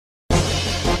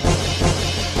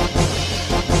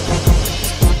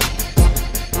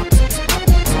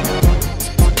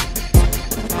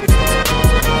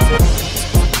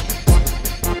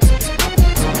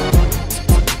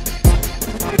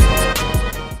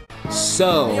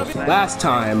So, last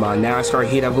time on NASCAR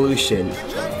Heat Evolution,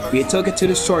 we took it to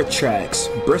the short tracks,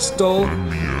 Bristol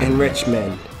and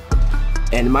Richmond.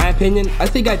 And in my opinion, I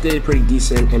think I did pretty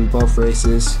decent in both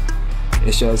races.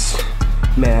 It's just,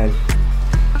 man,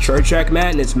 short track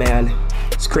madness, man.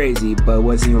 It's crazy, but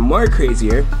what's even more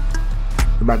crazier,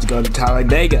 we're about to go to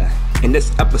Talladega in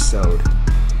this episode.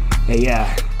 And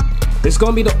yeah, this is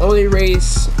gonna be the only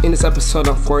race in this episode,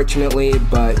 unfortunately,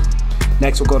 but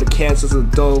next we'll go to Kansas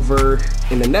and Dover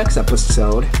in the next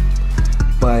episode.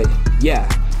 But yeah,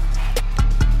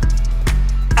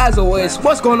 as always,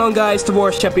 what's going on, guys?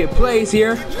 Divorce ChampionPlayz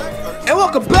here, and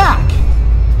welcome back.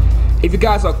 If you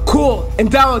guys are cool and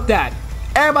down with that,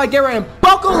 everybody get ready and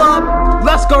buckle up.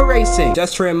 Let's go racing.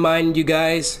 Just to remind you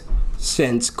guys,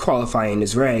 since qualifying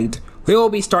is rigged, we will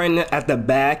be starting at the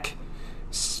back.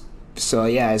 So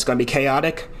yeah, it's gonna be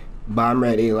chaotic, but I'm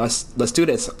ready. Let's do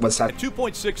this. What's that? At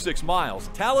 2.66 miles,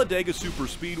 Talladega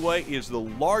Superspeedway is the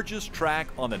largest track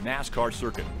on the NASCAR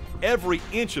circuit. Every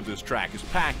inch of this track is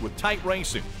packed with tight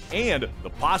racing and the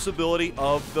possibility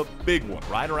of the big one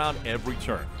right around every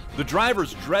turn. The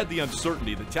drivers dread the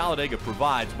uncertainty that Talladega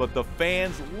provides, but the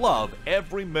fans love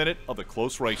every minute of the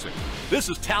close racing. This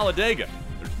is Talladega.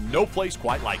 There's no place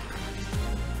quite like it.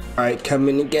 All right,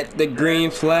 coming to get the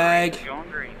green flag.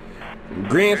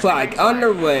 Green flag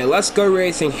underway. Let's go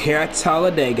racing here at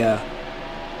Talladega.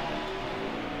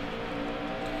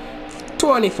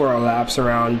 24 laps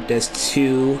around this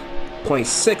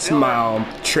 2.6 mile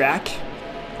track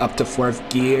up to 4th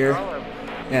gear.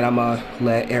 And I'm gonna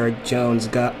let Eric Jones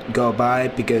go by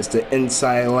because the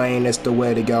inside lane is the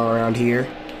way to go around here.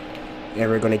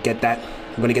 And we're gonna get that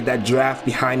draft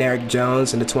behind Eric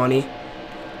Jones in the 20.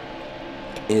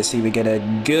 And see, we get a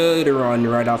good run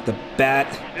right off the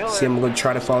bat. See, I'm going to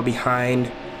try to fall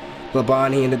behind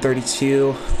Labonte in the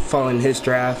 32, following his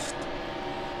draft.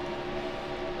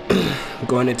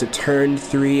 Going into turn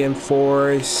 3 and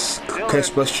 4. Chris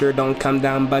Buescher, don't come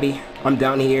down, buddy. I'm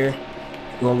down here.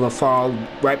 We'll fall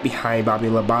right behind Bobby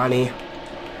Labonte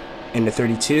in the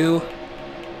 32.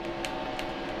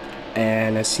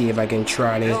 And let's see if I can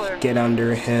try to get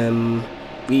under him.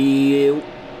 We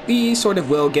sort of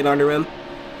will get under him.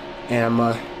 And I'm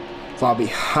gonna fall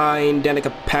behind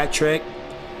Danica Patrick.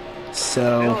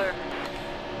 So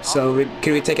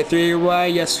can we take a 3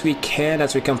 wide? Yes, we can.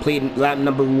 As we complete lap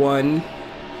number 1,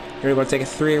 we're gonna take a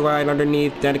 3 wide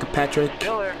underneath Danica Patrick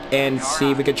and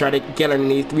see if we can try to get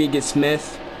underneath Regan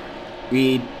Smith.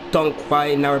 We don't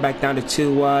quite. Now we're back down to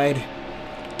 2 wide,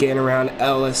 getting around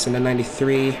Ellis in the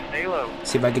 93.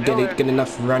 See if I can get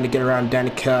enough run to get around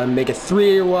Danica and make it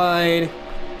 3 wide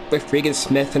with Regan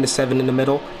Smith in the 7 in the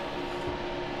middle.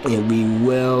 And we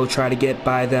will try to get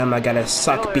by them. I gotta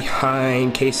suck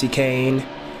behind Casey Kane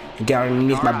and get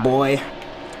underneath my boy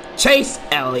Chase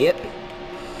Elliott.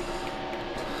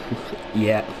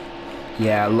 Yeah,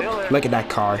 look at that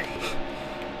car,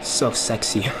 so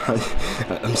sexy.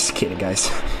 I'm just kidding,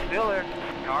 guys.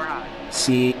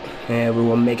 See, and we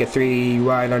will make a 3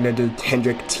 wide under the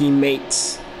Hendrick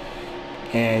teammates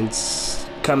and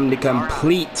come to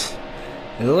complete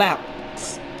lap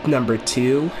number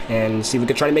 2 and see if we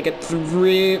can try to make it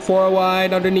 4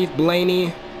 wide underneath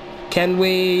Blaney. Can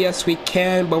we? Yes, we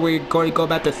can, but we're going to go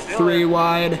back to 3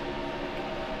 wide.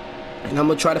 And I'm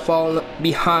going to try to fall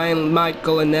behind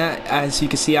Michael in that. As you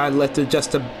can see, I lifted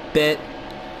just a bit.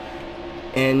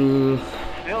 And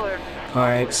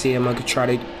alright, see, I'm going to try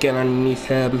to get underneath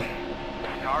him.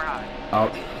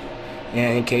 Oh,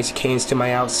 and in case Kane's to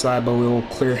my outside, but we will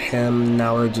clear him.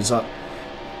 Now we're just up.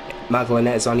 Michael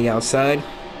Annette is on the outside.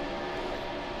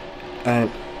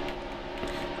 And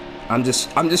I'm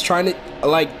just trying to,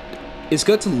 like, it's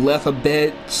good to lift a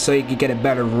bit so you can get a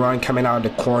better run coming out of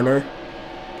the corner.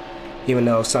 Even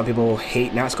though some people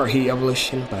hate NASCAR Heat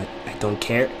Evolution, but I don't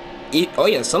care. Oh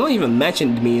yeah, someone even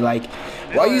mentioned to me, like,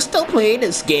 why are you still playing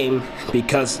this game?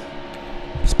 Because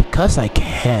it's because I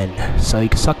can, so you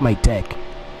can suck my dick.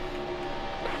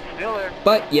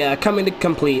 But yeah, coming to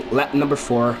complete lap number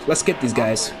 4. Let's get these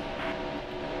guys.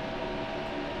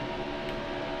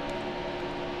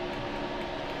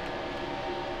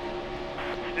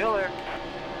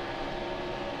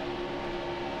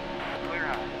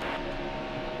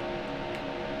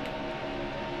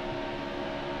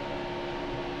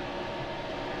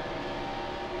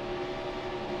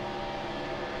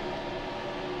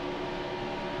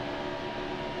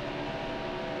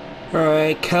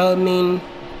 Alright, coming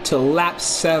to lap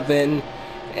 7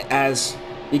 as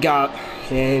you got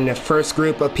in the first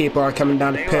group of people are coming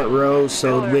down the pit road,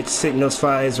 so with signals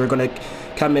fires we're gonna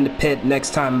come in the pit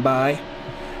next time by.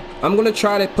 I'm gonna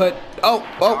try to put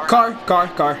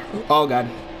car. Oh god.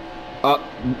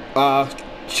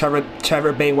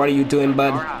 Trevor Bay, what are you doing,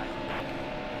 bud?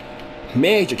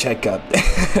 Major checkup.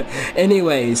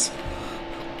 Anyways.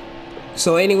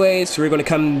 So anyways, we're gonna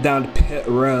come down to pit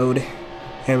road,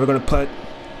 and we're gonna put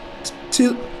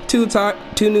two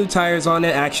new tires on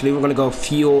it. Actually, we're gonna go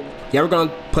fuel. Yeah, we're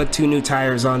gonna put 2 new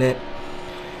tires on it.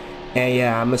 And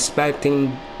yeah, I'm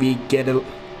expecting we get a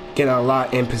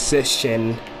lot in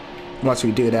position once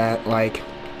we do that. Like,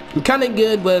 I'm kind of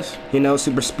good with, you know,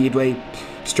 super speedway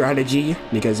strategy,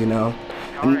 because, you know,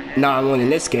 not only in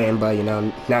this game, but, you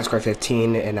know, NASCAR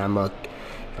 15, and I'm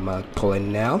pull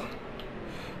in now.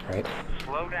 All right.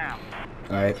 Slow down.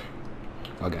 All right.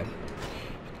 Oh good.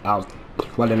 Oh,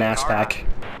 what an ass pack.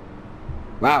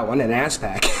 Wow, what an ass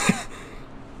pack.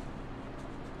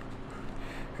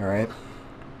 All right.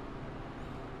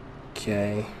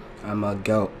 Okay. I'm gonna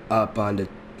go up on the.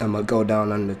 I'm gonna go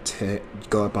down on the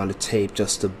go up on the tape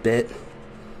just a bit.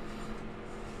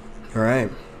 All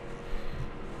right.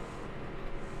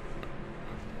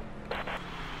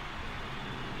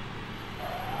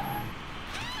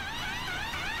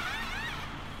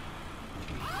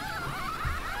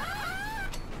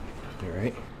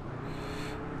 Alright.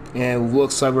 And it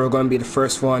looks like we're going to be the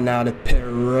first one out of pit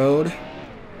road.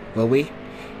 Will we?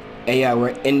 And yeah, we're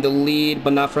in the lead,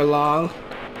 but not for long.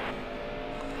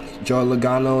 Joe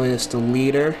Logano is the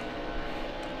leader.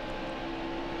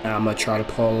 I'm going to try to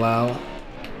pull out.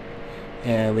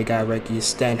 And we got Ricky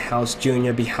Stenhouse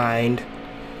Jr. behind.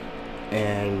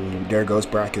 And there goes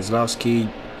Brad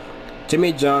Keselowski,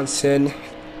 Jimmy Johnson,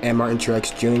 and Martin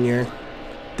Truex Jr.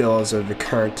 Those are the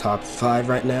current top 5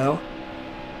 right now.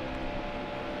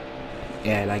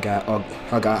 And I got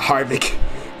Harvick.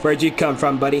 Where'd you come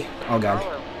from, buddy? Oh god.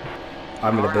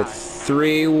 I'm gonna put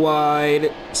 3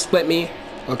 wide. Split me.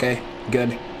 Okay,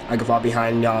 good. I can fall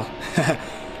behind y'all.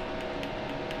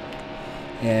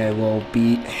 And we'll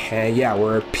be, yeah,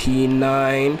 we're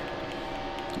P9.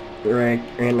 We're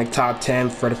in the top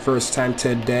 10 for the first time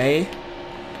today.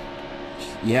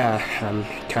 Yeah, I'm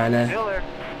kinda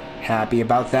happy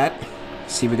about that.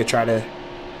 See if we could try to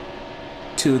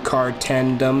 2-car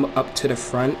tandem up to the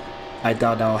front. I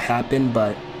doubt that'll happen,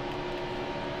 but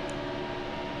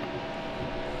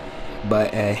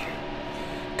hey,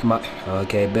 come on.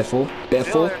 Okay,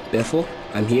 Biffle,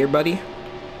 I'm here, buddy.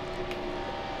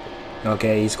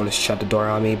 Okay, he's gonna shut the door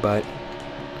on me, but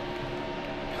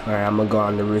alright, I'm gonna go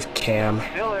on the roof cam.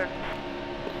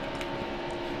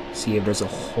 See if there's a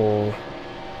hole.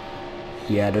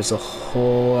 Yeah, there's a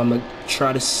hole. I'm gonna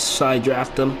try to side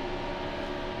draft them.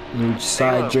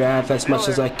 Side draft as much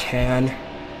as I can.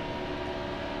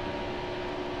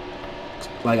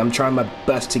 Like, I'm trying my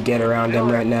best to get around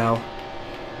them right now.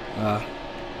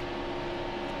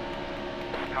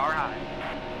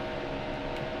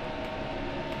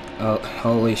 Oh,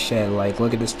 holy shit, like,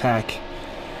 look at this pack.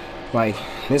 Like,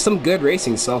 there's some good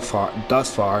racing so far,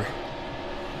 thus far.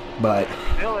 But,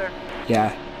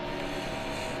 yeah.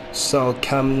 So,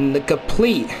 come to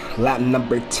complete lap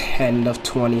number 10 of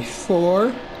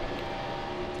 24.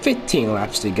 15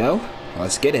 laps to go.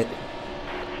 Let's get it.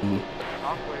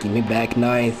 Give me back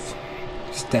 9th.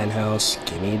 Stenhouse,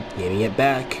 give me it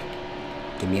back.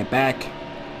 Give me it back.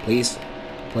 Please.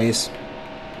 Please.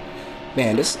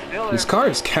 Man, this car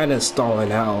is kind of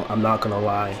stalling out, I'm not gonna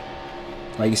lie.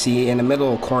 Like, you see, in the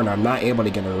middle of the corner, I'm not able to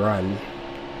get a run.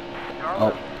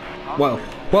 Oh. Whoa.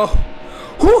 Whoa.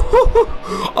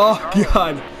 Oh,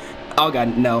 God. Oh,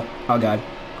 God, no. Oh, God.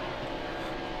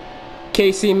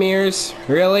 Casey Mears,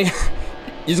 really?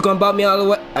 You just gonna bump me out of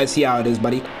the way? I see how it is,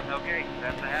 buddy. Okay,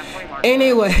 that's the halfway mark.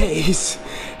 Anyways,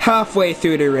 halfway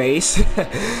through the race,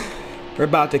 we're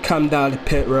about to come down the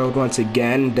pit road once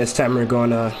again. This time we're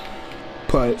gonna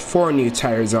put 4 new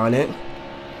tires on it.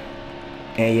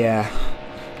 And yeah,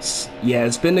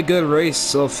 it's been a good race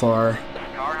so far.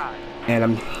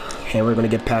 And we're gonna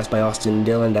get passed by Austin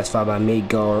Dillon. That's followed by me.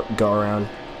 Go around,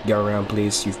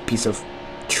 please, you piece of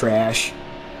trash.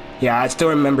 Yeah, I still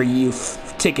remember you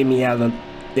taking me out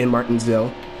in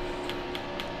Martinsville.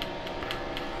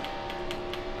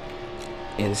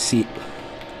 And see,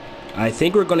 I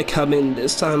think we're gonna come in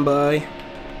this time by.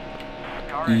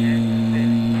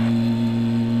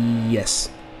 Yes.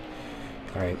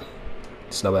 All right.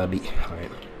 Slow down, beat. All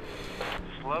right.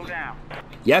 Slow down.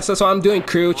 Yes, that's what I'm doing,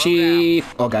 crew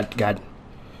chief. Oh God.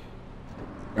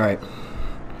 All right.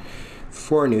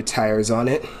 4 new tires on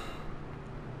it.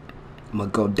 I'm gonna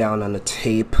go down on the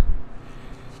tape.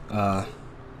 I'm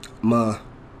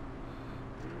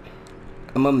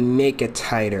gonna make it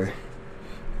tighter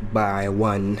by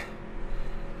 1.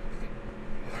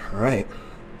 All right.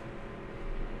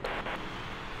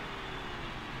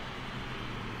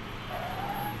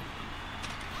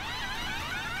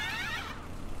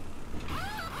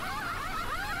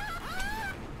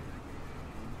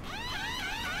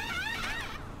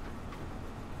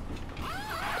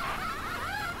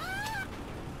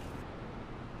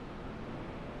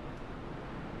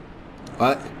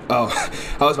 What? Oh,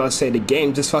 I was about to say the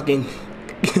game just fucking...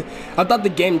 I thought the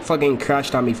game fucking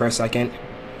crashed on me for a second.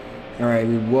 Alright,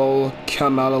 we will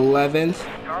come out 11th.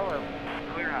 Carlo,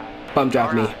 clear high. Bump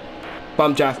draft me.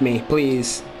 Bump draft me,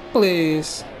 please.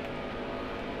 Please.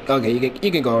 Okay,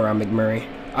 you can go around McMurray.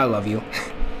 I love you.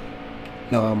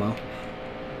 No homo.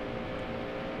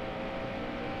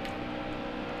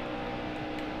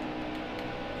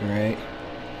 Alright.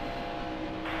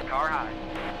 Car high.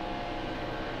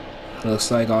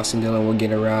 Looks like Austin Dillon will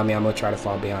get around me. I'm gonna try to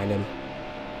fall behind him.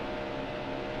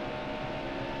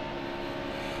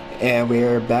 And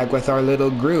we're back with our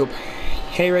little group.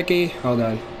 Hey Ricky, hold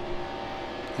on.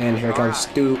 And here comes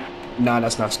Stu. Nah,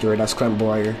 that's not Stewart, that's Clint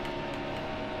Boyer.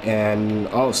 And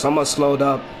oh, someone slowed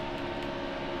up.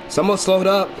 Someone slowed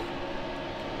up.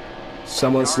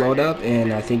 Someone slowed up,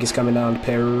 and I think he's coming down the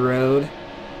pit road.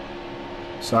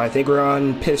 So I think we're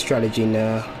on pit strategy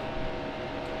now.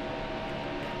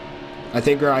 I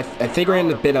think we're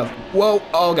in a bit of whoa.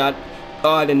 Oh god.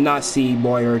 Oh, I did not see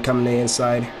Boyer coming to the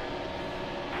inside.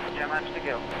 10 laps to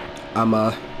go.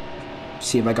 I'ma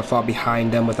see if I can fall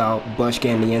behind them without Bush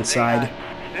getting the inside.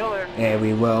 Still there. And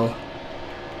we will.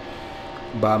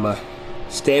 But I'ma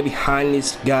stay behind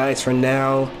these guys for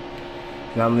now.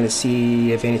 And I'm gonna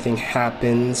see if anything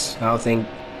happens. I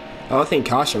don't think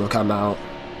caution will come out.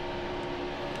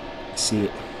 Let's see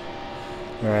it.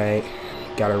 Alright.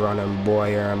 Gotta run on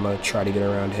Boyer. I'm gonna try to get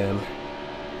around him.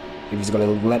 If he's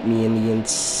gonna let me in the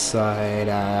inside,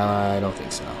 I don't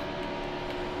think so.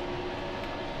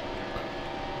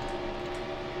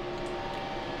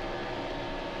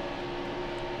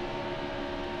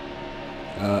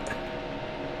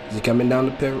 Is he coming down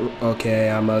the pit? Okay,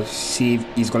 I'm gonna see if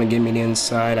he's gonna give me the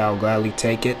inside. I'll gladly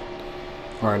take it.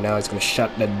 Alright, now he's gonna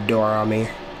shut the door on me.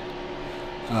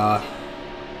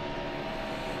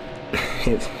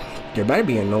 There better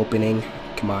be an opening.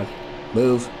 Come on.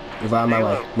 Move. Move out of my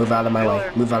way. Move out of my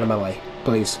way. Move out of my way.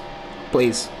 Please.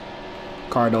 Please.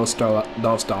 Car, don't stall out.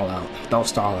 Don't stall out. Don't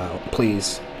stall out.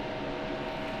 Please.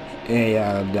 Hey,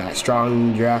 that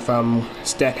strong draft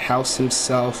Stenhouse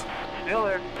himself. Still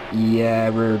there. Yeah,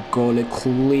 we're going to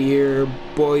clear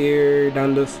Boyer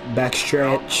down the back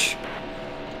stretch.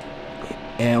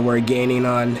 And we're gaining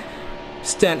on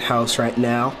Stenhouse right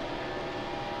now.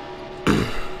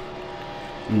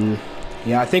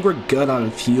 Yeah, I think we're good on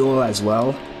fuel as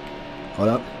well. Hold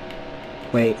up.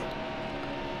 Wait.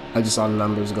 I just saw the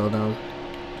numbers go down.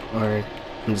 Alright.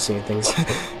 I'm just seeing things.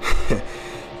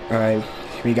 Alright.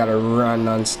 We got a run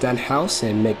on Stenhouse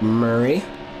and McMurray.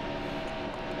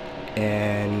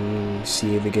 And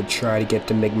see if we could try to get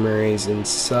to McMurray's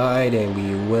inside, and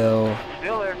we will.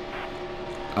 Still there.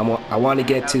 I want to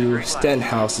get to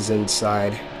Stenhouse's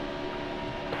inside.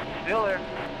 Still there.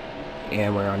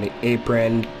 And we're on the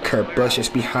apron. Kurt Busch is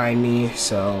behind me,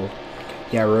 so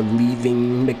yeah, we're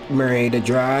leaving McMurray to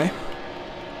dry.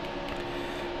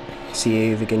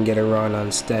 See if we can get a run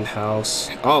on Stenhouse.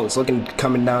 Oh, it's looking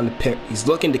coming down the pit. He's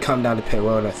looking to come down the pit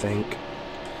road, I think.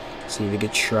 See if we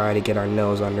could try to get our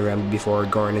nose under him before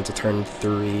going into turn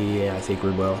 3. Yeah, I think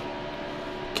we will.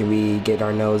 Can we get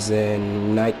our nose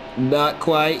in? Not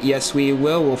quite. Yes, we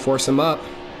will. We'll force him up.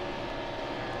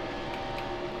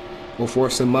 We'll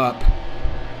force him up.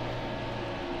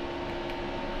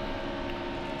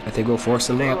 I think we'll force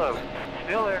him up.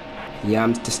 Still there. Yeah,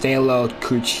 I'm staying low,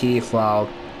 crew chief, while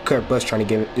Kurt Busch trying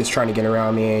to get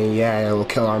around me, and yeah, it will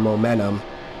kill our momentum.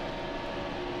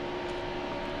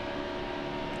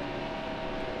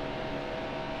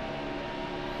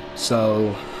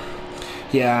 So,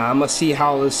 yeah, I'm gonna see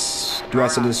how the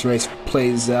rest of this race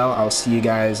plays out. I'll see you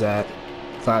guys at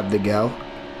 5 to go.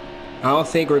 I don't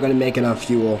think we're gonna make enough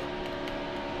fuel.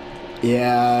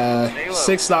 Yeah,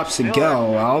 6 laps to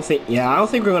go. I don't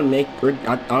think we're gonna make.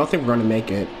 I don't think we're gonna make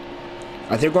it.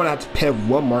 I think we're gonna have to pit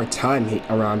one more time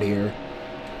around here.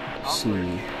 Let's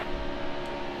see.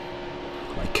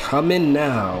 I come in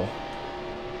now.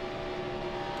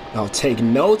 I'll take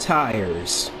no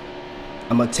tires.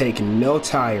 I'm gonna take no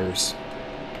tires.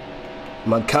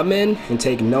 I'm gonna come in and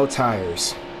take no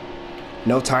tires.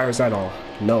 No tires at all.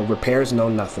 No repairs, no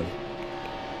nothing.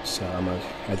 So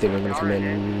I think we're gonna come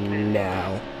in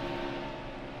now.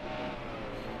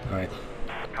 Alright.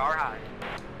 Car high.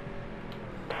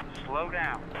 Slow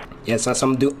down. Yeah, it's not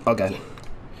something to do. Okay.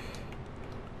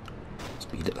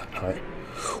 Speed it. Alright.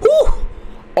 Woo!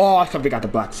 Oh, I forgot the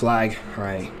black flag.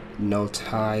 Alright. No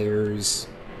tires.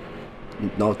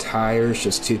 No tires,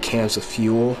 just 2 cans of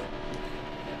fuel.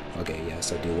 Okay,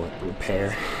 yes, I do want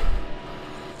repair.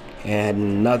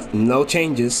 And no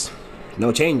changes.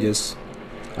 No changes.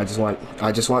 I just want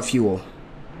fuel.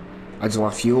 I just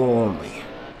want fuel only.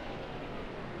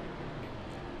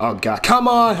 Oh god, come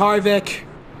on, Harvick.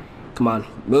 Come on,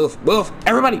 move, move,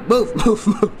 everybody, move, move,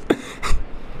 move.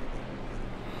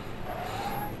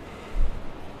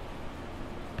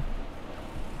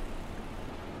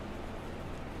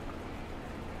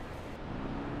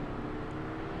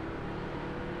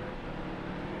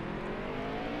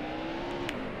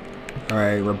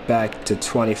 Alright, we're back to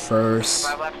 21st.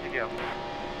 5 laps to go.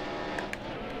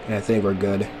 And I think we're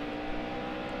good.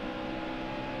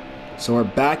 So we're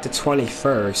back to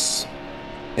 21st.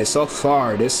 And so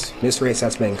far, this race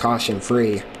has been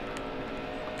caution-free.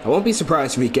 I won't be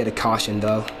surprised if we get a caution,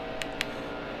 though.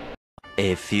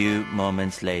 A few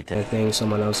moments later. I think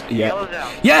someone else... Yellow's Yeah.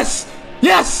 out. Yes!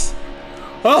 Yes!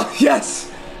 Oh,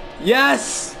 yes!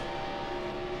 Yes!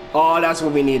 Oh, that's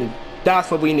what we needed.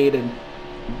 That's what we needed.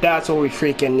 That's what we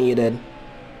freaking needed.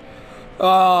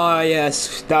 Oh,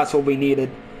 yes. That's what we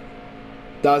needed.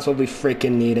 That's what we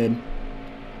freaking needed.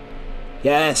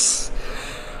 Yes.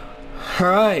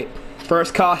 Alright.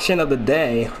 First caution of the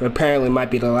day. Apparently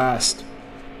might be the last.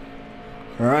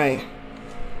 Alright.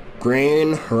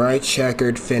 Green, right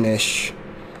checkered finish.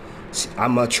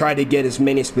 I'm gonna try to get as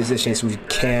many positions as we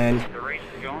can. The race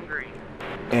is going green.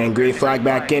 And green flag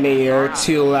back in the air.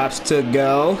 2 laps to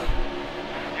go. 2 to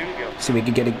go. So we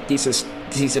can get a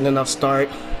decent enough start.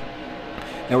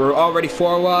 And we're already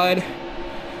 4 wide.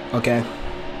 Okay.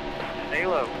 Stay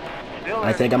low. Still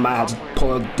I think I might have to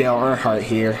pull a Dale Earnhardt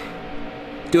here.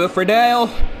 Do it for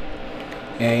Dale.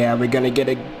 Yeah, we're gonna get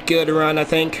a good run, I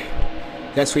think.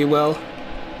 Yes, we will.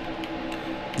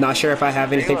 Not sure if I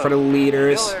have anything for the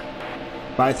leaders,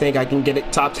 but I think I can get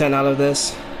it top 10 out of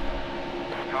this.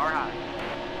 Car high.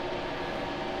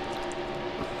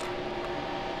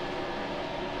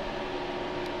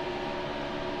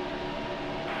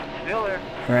 Still there.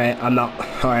 Alright, I'm not.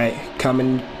 Alright,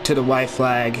 coming to the white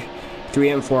flag. 3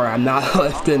 and 4. I'm not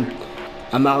lifting.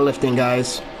 I'm not lifting,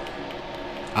 guys.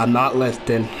 I'm not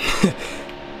lifting.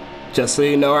 Just so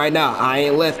you know right now, I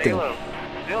ain't Stay lifting. low.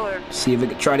 Still there. See if we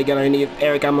can try to get underneath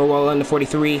Eric Almirola in the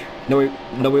 43. No, we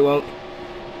won't.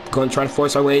 Going to try to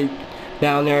force our way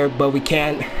down there, but we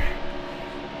can't.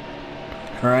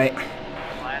 Alright.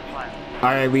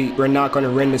 Alright, we're not going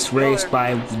to win this race, but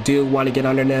I do want to get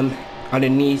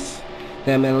underneath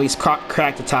them, and at least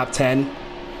crack the top 10.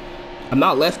 I'm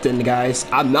not lifting, guys.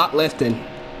 I'm not lifting.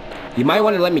 You might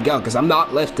want to let me go, because I'm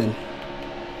not lifting.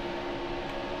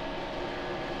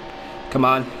 Come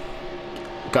on.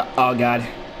 Oh, God.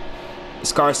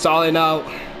 This car's stalling out.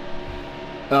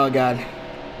 Oh, God.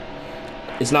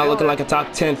 It's not looking like a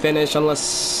top 10 finish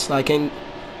unless I can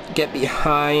get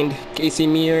behind Casey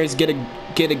Mears, get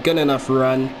a good enough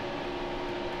run.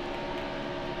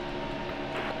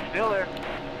 Still there.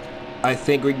 I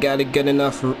think we got a good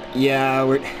enough. Yeah,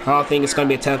 I don't think it's gonna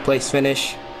be a 10th place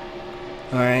finish.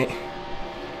 All right.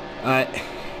 I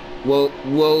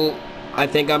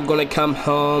think I'm gonna come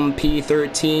home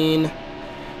P13.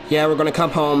 Yeah, we're gonna come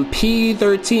home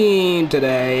P13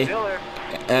 today. Still there.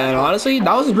 And honestly,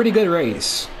 that was a pretty good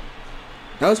race.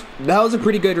 That was a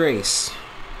pretty good race.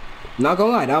 Not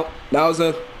gonna lie, that was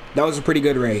a pretty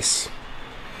good race.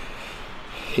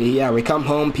 Yeah, we come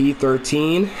home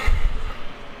P13.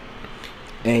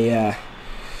 And yeah,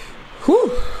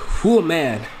 whew,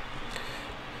 man.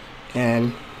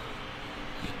 And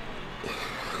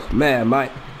man,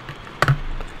 my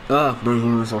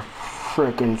was so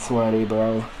freaking sweaty,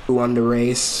 bro. Who won the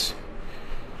race?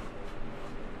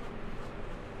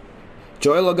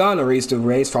 Joey Logano raced the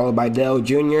race, followed by Dale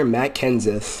Jr., Matt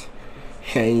Kenseth.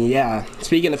 And yeah,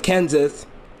 speaking of Kenseth,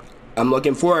 I'm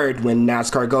looking forward when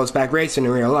NASCAR goes back racing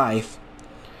in real life.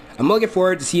 I'm looking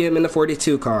forward to see him in the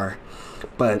 42 car.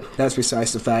 But that's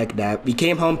besides the fact that we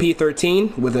came home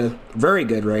P13 with a very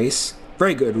good race.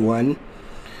 Very good one.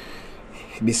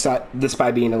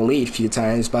 Despite being in the lead a few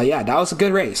times. But yeah, that was a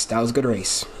good race. That was a good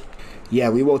race. Yeah,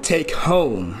 we will take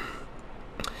home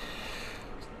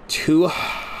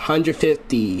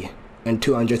 $250 and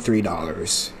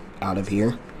 $203 out of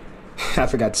here. I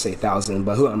forgot to say 1,000,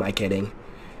 but who am I kidding?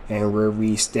 And where are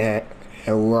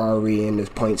we in the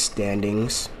point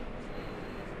standings?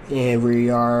 And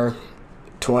we are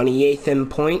 28th in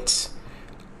points.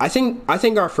 I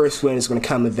think our first win is going to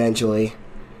come eventually.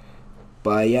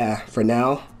 But yeah, for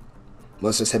now,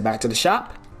 let's just head back to the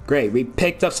shop. Great, we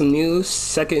picked up some new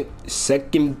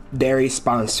secondary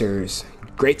sponsors.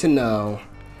 Great to know.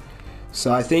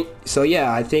 So I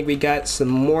think we got some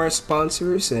more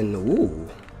sponsors, and ooh.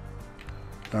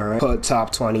 All right, put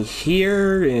top 20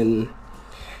 here, and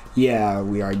yeah,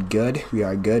 we are good. We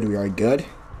are good.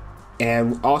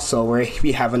 And also,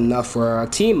 we have enough for a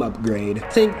team upgrade. I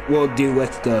think we'll do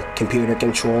with the computer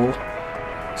control,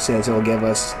 since it'll give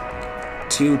us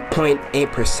 2.8%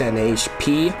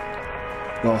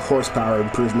 HP, well, horsepower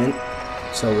improvement.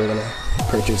 So we're gonna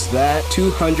purchase that.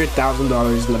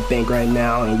 $200,000 in the bank right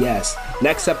now. And yes,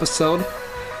 next episode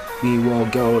we will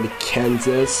go to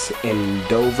Kansas and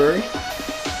Dover.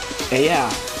 And yeah,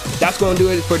 that's gonna do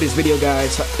it for this video,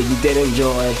 guys. If you did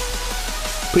enjoy,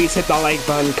 please hit that like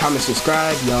button, comment,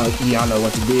 subscribe. Y'all know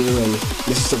what to do. And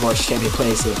this is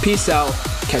ChampionPlayz. So peace out.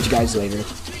 Catch you guys later.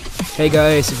 Hey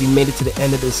guys, if you made it to the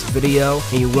end of this video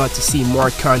and you want to see more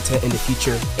content in the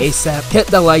future ASAP, hit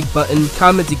the like button,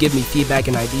 comment to give me feedback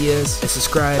and ideas, and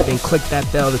subscribe and click that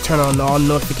bell to turn on all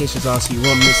notifications on so you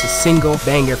won't miss a single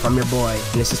banger from your boy.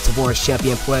 And this is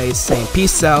ChampionPlayz saying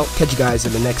peace out. Catch you guys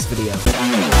in the next video.